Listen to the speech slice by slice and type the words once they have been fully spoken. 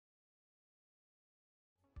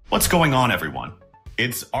What's going on, everyone?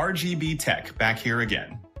 It's RGBtech back here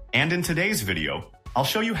again. And in today's video, I'll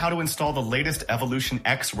show you how to install the latest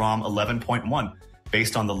EquinoX ROM 11.1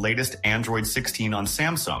 based on the latest Android 16 on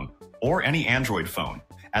Samsung or any Android phone,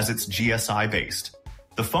 as it's GSI based.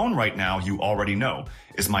 The phone right now you already know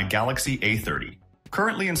is my Galaxy A30,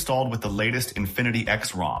 currently installed with the latest Infinity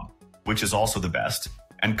X ROM, which is also the best,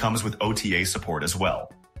 and comes with OTA support as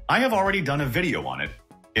well. I have already done a video on it.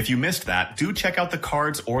 If you missed that, do check out the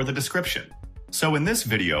cards or the description. So in this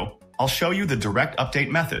video, I'll show you the direct update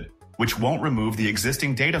method, which won't remove the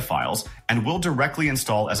existing data files and will directly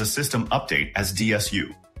install as a system update as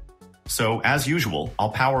DSU. So as usual,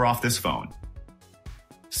 I'll power off this phone.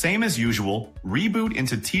 Same as usual, reboot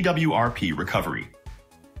into TWRP recovery.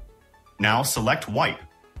 Now select Wipe.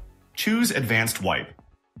 Choose Advanced Wipe.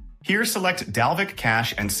 Here select Dalvik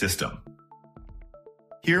Cache and System.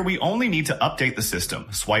 Here we only need to update the system,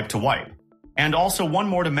 swipe to wipe. And also one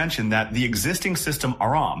more to mention that the existing system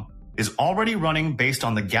ROM is already running based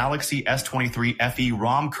on the Galaxy S23 FE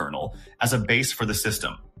ROM kernel as a base for the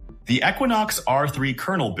system. The EquinoX R2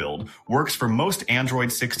 kernel build works for most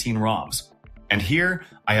Android 16 ROMs. And here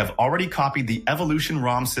I have already copied the Evolution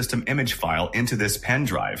ROM system image file into this pen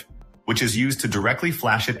drive, which is used to directly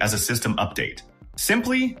flash it as a system update.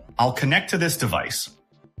 Simply, I'll connect to this device.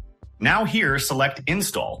 Now here, select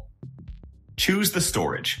Install. Choose the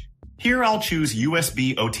storage. Here I'll choose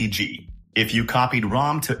USB OTG. If you copied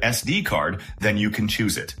ROM to SD card, then you can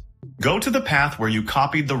choose it. Go to the path where you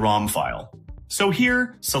copied the ROM file. So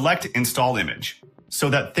here, select Install Image, so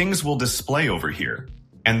that things will display over here.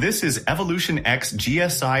 And this is Evolution X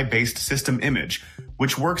GSI-based system image,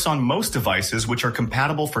 which works on most devices which are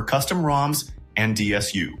compatible for custom ROMs and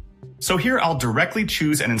DSU. So here I'll directly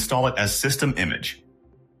choose and install it as system image.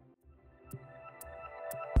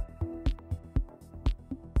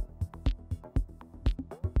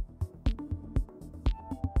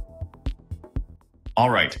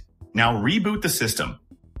 Alright, now reboot the system.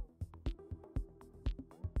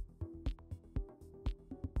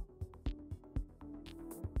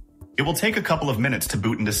 It will take a couple of minutes to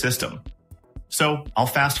boot into system. So I'll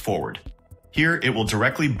fast forward. Here it will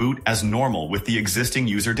directly boot as normal with the existing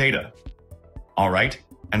user data. Alright,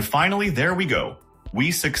 and finally there we go. We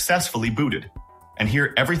successfully booted. And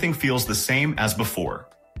here everything feels the same as before.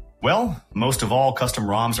 Well, most of all custom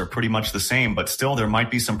ROMs are pretty much the same, but still there might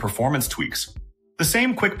be some performance tweaks. The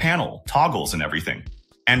same quick panel, toggles and everything.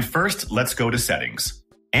 And first, let's go to Settings.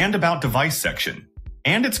 And About Device section.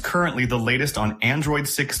 And it's currently the latest on Android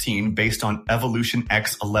 16 based on Evolution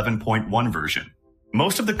X 11.1 version.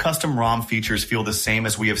 Most of the custom ROM features feel the same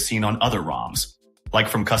as we have seen on other ROMs, like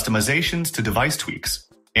from customizations to device tweaks.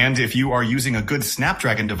 And if you are using a good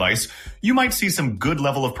Snapdragon device, you might see some good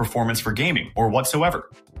level of performance for gaming or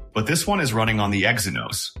whatsoever. But this one is running on the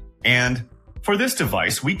Exynos. And for this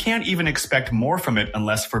device, we can't even expect more from it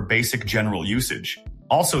unless for basic general usage.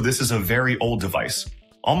 Also, this is a very old device,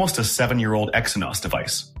 almost a 7-year-old Exynos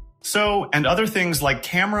device. So, and other things like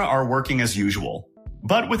camera are working as usual,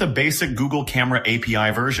 but with a basic Google Camera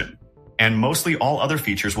API version. And mostly all other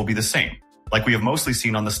features will be the same, like we have mostly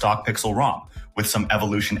seen on the stock Pixel ROM, with some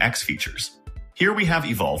Evolution X features. Here we have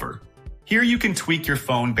Evolver. Here you can tweak your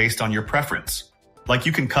phone based on your preference. Like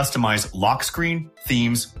you can customize lock screen,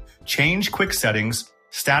 themes, change quick settings,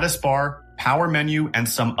 status bar, power menu, and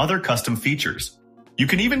some other custom features. You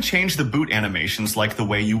can even change the boot animations like the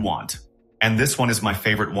way you want. And this one is my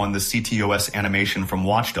favorite one, the CTOS animation from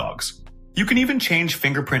Watch Dogs. You can even change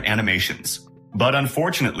fingerprint animations. But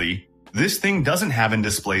unfortunately, this thing doesn't have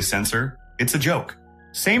in-display sensor. It's a joke.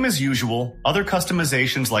 Same as usual, other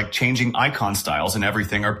customizations like changing icon styles and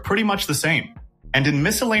everything are pretty much the same. And in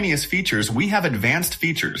miscellaneous features, we have advanced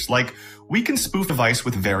features, like we can spoof the device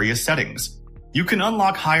with various settings. You can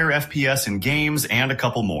unlock higher FPS in games and a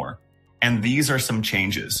couple more. And these are some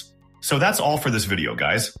changes. So that's all for this video,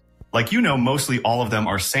 guys. Like you know, mostly all of them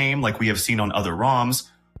are same like we have seen on other ROMs.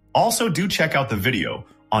 Also do check out the video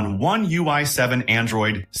on One UI 7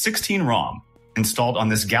 Android 16 ROM installed on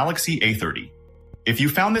this Galaxy A30. If you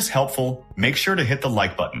found this helpful, make sure to hit the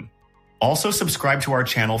like button. Also subscribe to our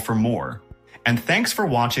channel for more. And thanks for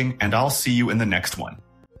watching, and I'll see you in the next one.